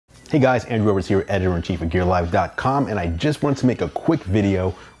Hey guys, Andrew here, editor-in-chief of GearLive.com, and I just wanted to make a quick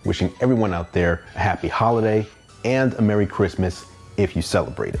video wishing everyone out there a happy holiday and a Merry Christmas if you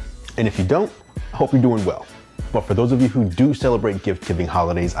celebrate it. And if you don't, I hope you're doing well. But for those of you who do celebrate gift-giving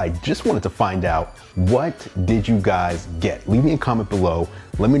holidays, I just wanted to find out, what did you guys get? Leave me a comment below.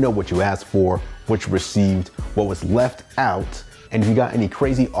 Let me know what you asked for, what you received, what was left out, and if you got any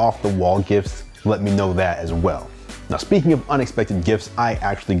crazy off-the-wall gifts, let me know that as well. Now, speaking of unexpected gifts, I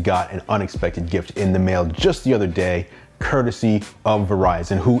actually got an unexpected gift in the mail just the other day, courtesy of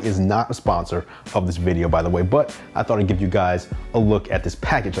Verizon, who is not a sponsor of this video, by the way, but I thought I'd give you guys a look at this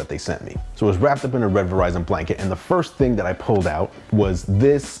package that they sent me. So it was wrapped up in a red Verizon blanket, and the first thing that I pulled out was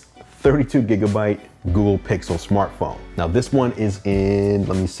this 32 gigabyte Google Pixel smartphone. Now this one is in,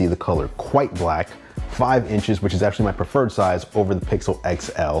 let me see the color, quite black, 5 inches, which is actually my preferred size over the Pixel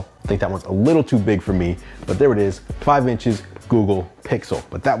XL. I think that one's a little too big for me, but there it is, 5 inches Google Pixel.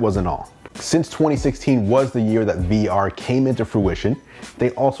 But that wasn't all. Since 2016 was the year that VR came into fruition,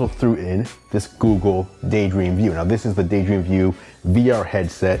 they also threw in this Google Daydream View. Now this is the Daydream View VR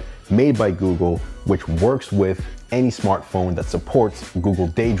headset made by Google, which works with any smartphone that supports Google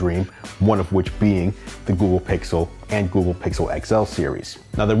Daydream, one of which being the Google Pixel and Google Pixel XL series.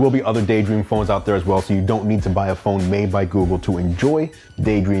 Now there will be other Daydream phones out there as well, so you don't need to buy a phone made by Google to enjoy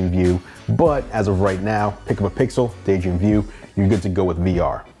Daydream View, but as of right now, pick up a Pixel, Daydream View, you're good to go with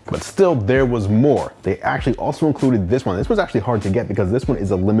VR. But still, there was more. They actually also included this one. This was actually hard to get because this one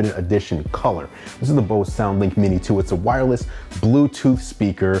is a limited edition color. This is the Bose SoundLink Mini 2. It's a wireless Bluetooth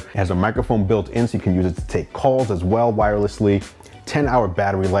speaker. It has a microphone built in, so you can use it to take calls as well wirelessly. 10-hour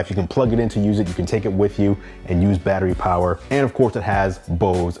battery life. You can plug it in to use it. You can take it with you and use battery power. And of course, it has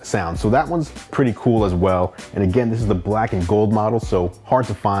Bose sound. So that one's pretty cool as well. And again, this is the black and gold model, so hard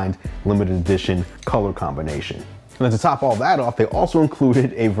to find limited edition color combination. And then to top all that off, they also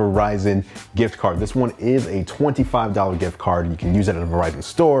included a Verizon gift card. This one is a $25 gift card. You can use it at a Verizon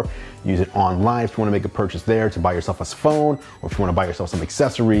store, use it online if you want to make a purchase there to buy yourself a phone, or if you want to buy yourself some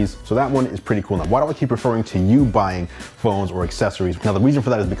accessories. So that one is pretty cool. Now, why do I keep referring to you buying phones or accessories? Now, the reason for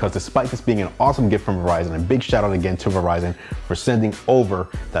that is because despite this being an awesome gift from Verizon, and big shout out again to Verizon for sending over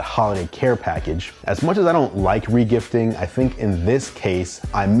that holiday care package. As much as I don't like regifting, I think in this case,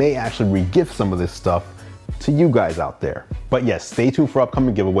 I may actually regift some of this stuff to you guys out there. But yes, stay tuned for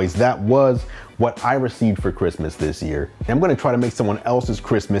upcoming giveaways. That was what I received for Christmas this year. And I'm gonna try to make someone else's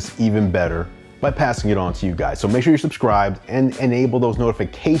Christmas even better by passing it on to you guys. So make sure you're subscribed and enable those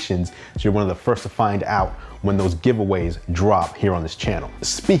notifications so you're one of the first to find out when those giveaways drop here on this channel.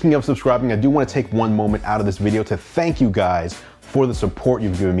 Speaking of subscribing, I do want to take one moment out of this video to thank you guys for the support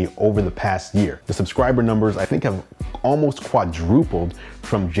you've given me over the past year. The subscriber numbers, I think, have almost quadrupled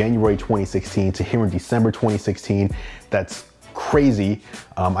from January 2016 to here in December 2016. That's crazy.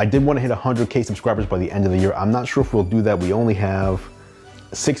 I did want to hit 100K subscribers by the end of the year. I'm not sure if we'll do that. We only have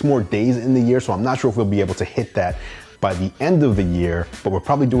 6 more days in the year, so I'm not sure if we'll be able to hit that by the end of the year, but we'll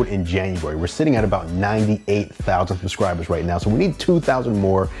probably do it in January. We're sitting at about 98,000 subscribers right now, so we need 2,000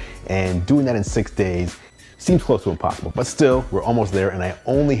 more, and doing that in 6 days seems close to impossible, but still, we're almost there, and I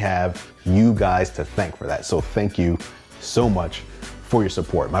only have you guys to thank for that. So thank you so much for your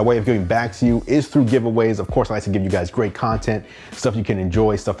support. My way of giving back to you is through giveaways. Of course, I like to give you guys great content, stuff you can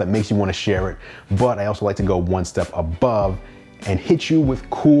enjoy, stuff that makes you want to share it, but I also like to go one step above and hit you with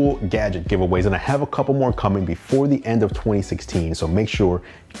cool gadget giveaways, and I have a couple more coming before the end of 2016, so make sure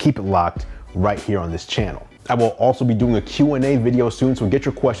you keep it locked right here on this channel. I will also be doing a Q&A video soon, so get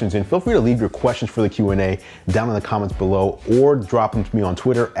your questions in. Feel free to leave your questions for the Q&A down in the comments below, or drop them to me on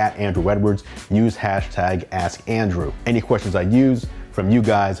Twitter at Andrew Edwards. Use hashtag AskAndrew. Any questions I use from you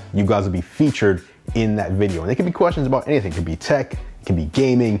guys will be featured in that video. And they can be questions about anything. It could be tech, it can be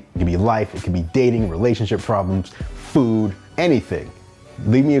gaming, it can be life, it can be dating, relationship problems, food, anything.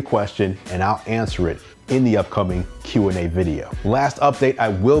 Leave me a question and I'll answer it in the upcoming Q&A video. Last update, I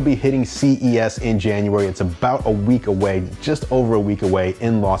will be hitting CES in January. It's about a week away, just over a week away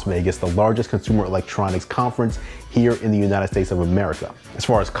in Las Vegas, the largest consumer electronics conference here in the United States of America. As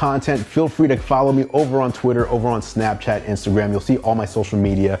far as content, feel free to follow me over on Twitter, over on Snapchat, Instagram. You'll see all my social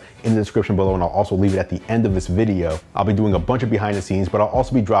media in the description below, and I'll also leave it at the end of this video. I'll be doing a bunch of behind the scenes, but I'll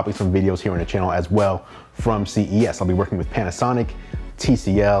also be dropping some videos here on the channel as well from CES. I'll be working with Panasonic,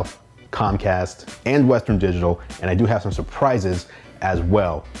 TCL, Comcast, and Western Digital, and I do have some surprises as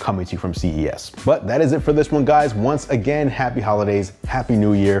well coming to you from CES. But that is it for this one, guys. Once again, happy holidays, happy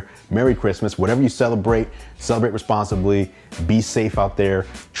new year, Merry Christmas. Whatever you celebrate, celebrate responsibly, be safe out there,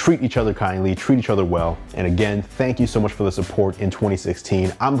 treat each other kindly, treat each other well. And again, thank you so much for the support in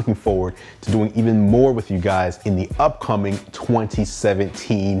 2016. I'm looking forward to doing even more with you guys in the upcoming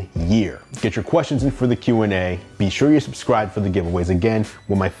 2017 year. Get your questions in for the Q&A. Be sure you're subscribed for the giveaways. Again,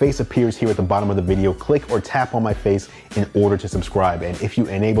 when my face appears here at the bottom of the video, click or tap on my face in order to subscribe. And if you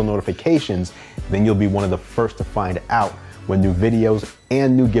enable notifications, then you'll be one of the first to find out when new videos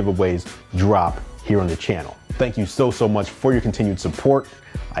and new giveaways drop here on the channel. Thank you so much for your continued support.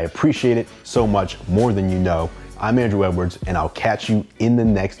 I appreciate it so much, more than you know. I'm Andrew Edwards, and I'll catch you in the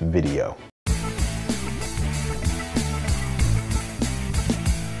next video.